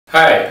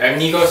Hi, I'm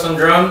Nikos on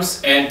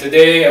drums, and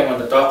today I want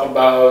to talk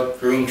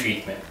about room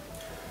treatment.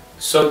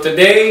 So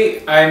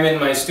today I'm in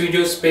my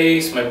studio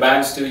space, my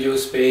band studio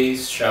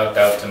space. Shout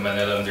out to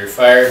Manila Under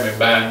Fire, my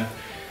band.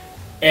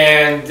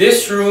 And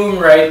this room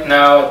right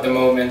now at the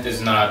moment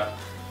is not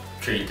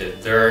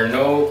treated. There are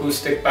no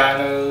acoustic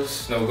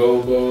panels, no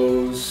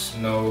gobos,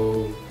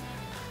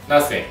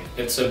 nothing.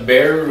 It's a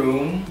bare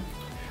room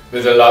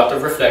with a lot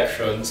of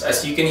reflections.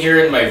 As you can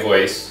hear in my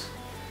voice,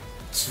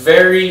 it's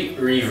very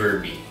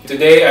reverby.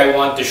 Today I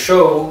want to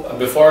show a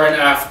before and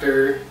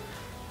after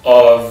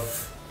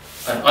of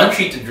an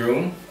untreated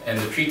room and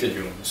the treated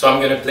room. So I'm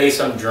going to play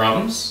some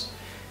drums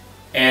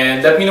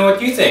and let me know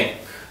what you think.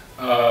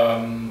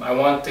 I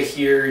want to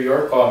hear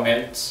your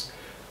comments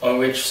on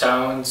which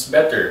sounds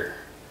better.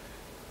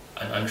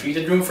 An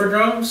untreated room for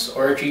drums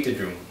or a treated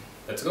room?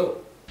 Let's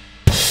go.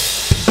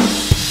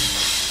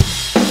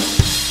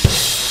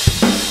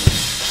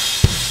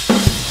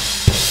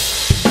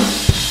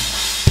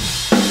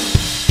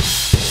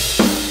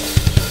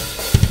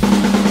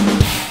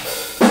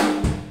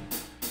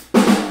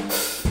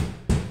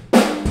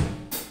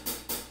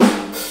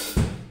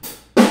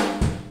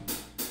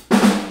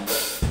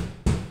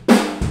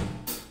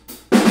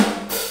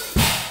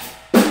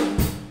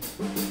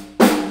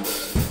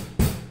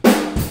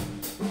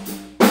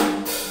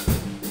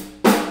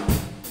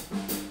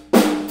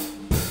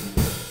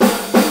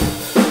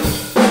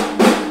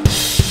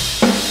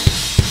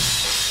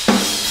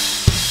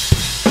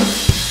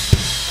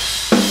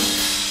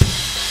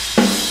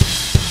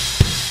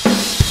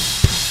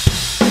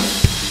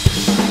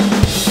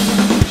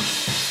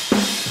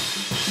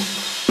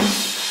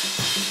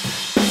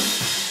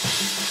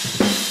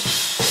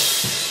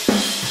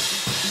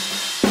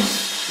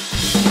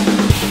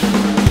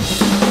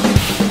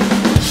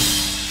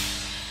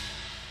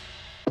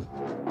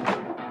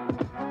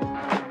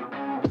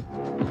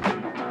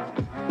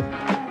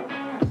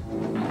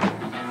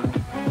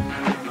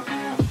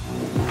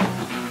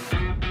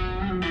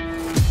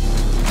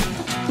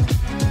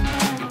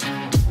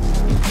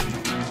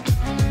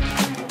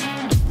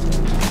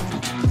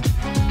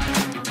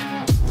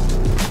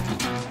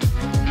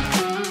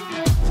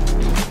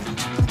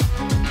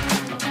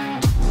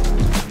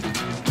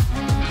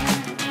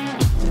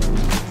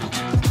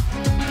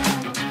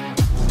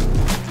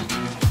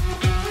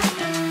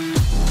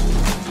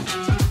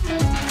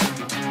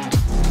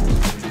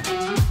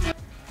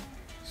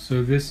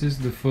 So this is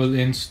the full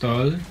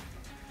install.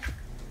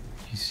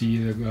 You see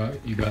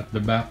you got the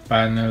back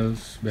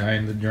panels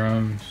behind the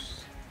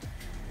drums,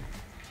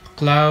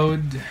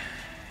 cloud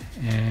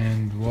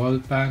and wall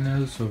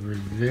panels over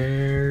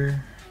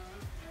there,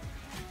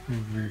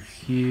 over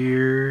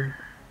here,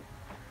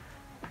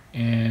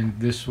 and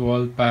this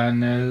wall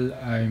panel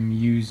I'm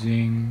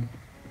using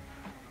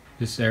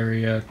this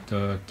area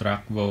to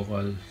track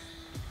vocals.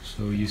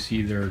 So you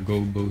see there are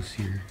gobos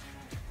here.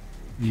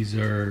 These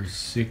are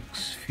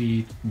 6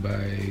 feet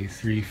by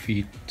 3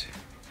 feet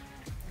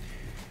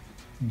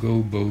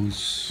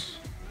gobos,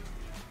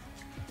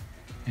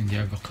 and you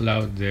have a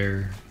cloud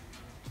there,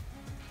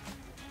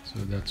 so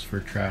that's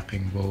for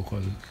tracking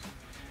vocals.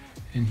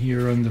 And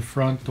here on the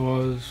front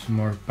walls,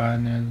 more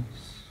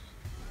panels.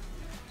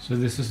 So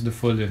this is the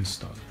full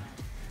install.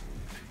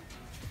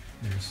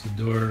 There's the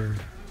door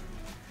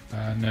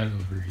panel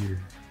over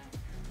here.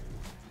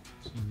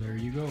 So there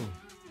you go.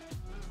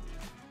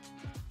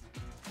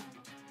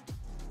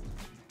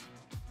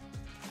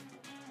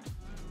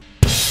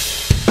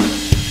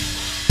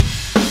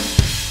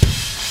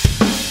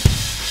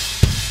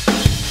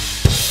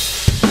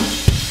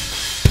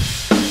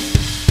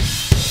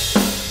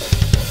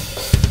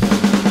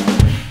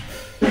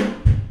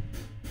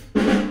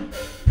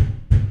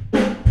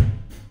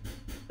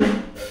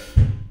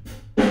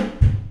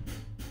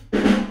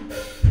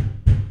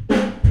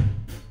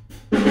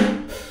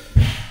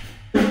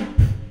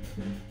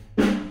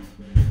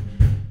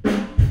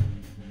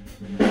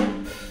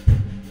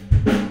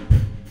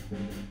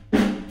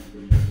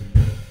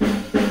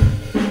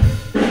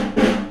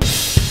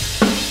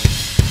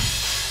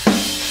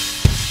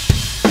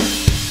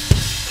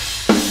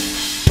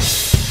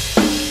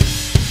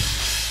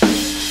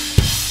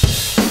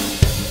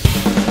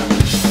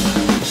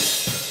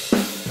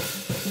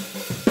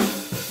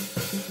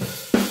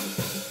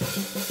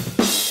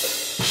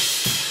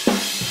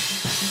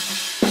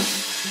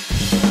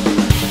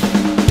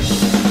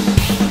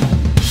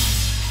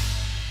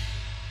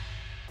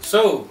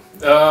 So,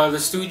 the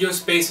studio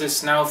space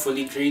is now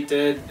fully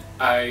treated.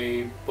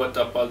 I put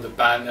up all the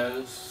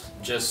panels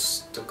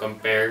just to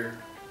compare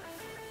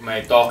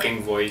my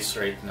talking voice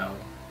right now.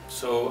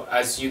 So,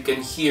 as you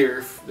can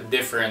hear the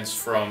difference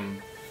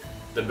from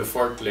the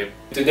before clip.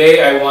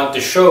 Today I want to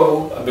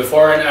show a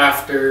before and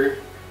after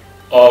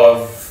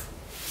of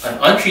an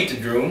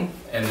untreated room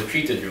and the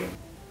treated room.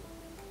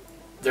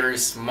 There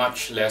is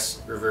much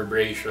less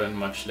reverberation,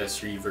 much less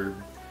reverb,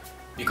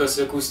 because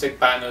the acoustic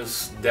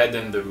panels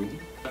deaden the room.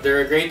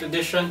 They're a great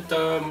addition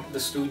to the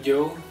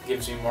studio,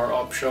 gives me more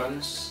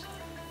options,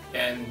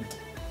 and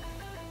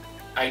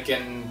I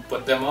can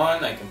put them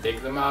on, I can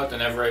take them out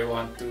whenever I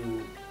want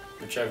to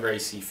whichever I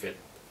see fit.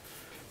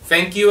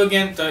 Thank you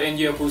again to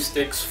NG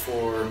Acoustics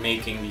for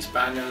making these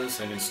panels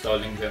and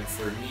installing them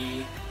for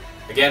me.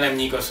 Again, I'm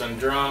Nikos on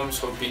drums.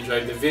 Hope you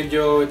enjoyed the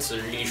video. It's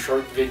a really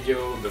short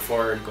video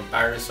before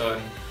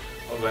comparison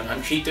of an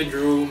untreated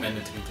room and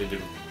a treated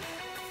room.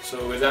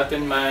 So with that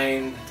in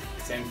mind,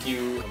 thank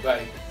you.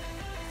 Bye.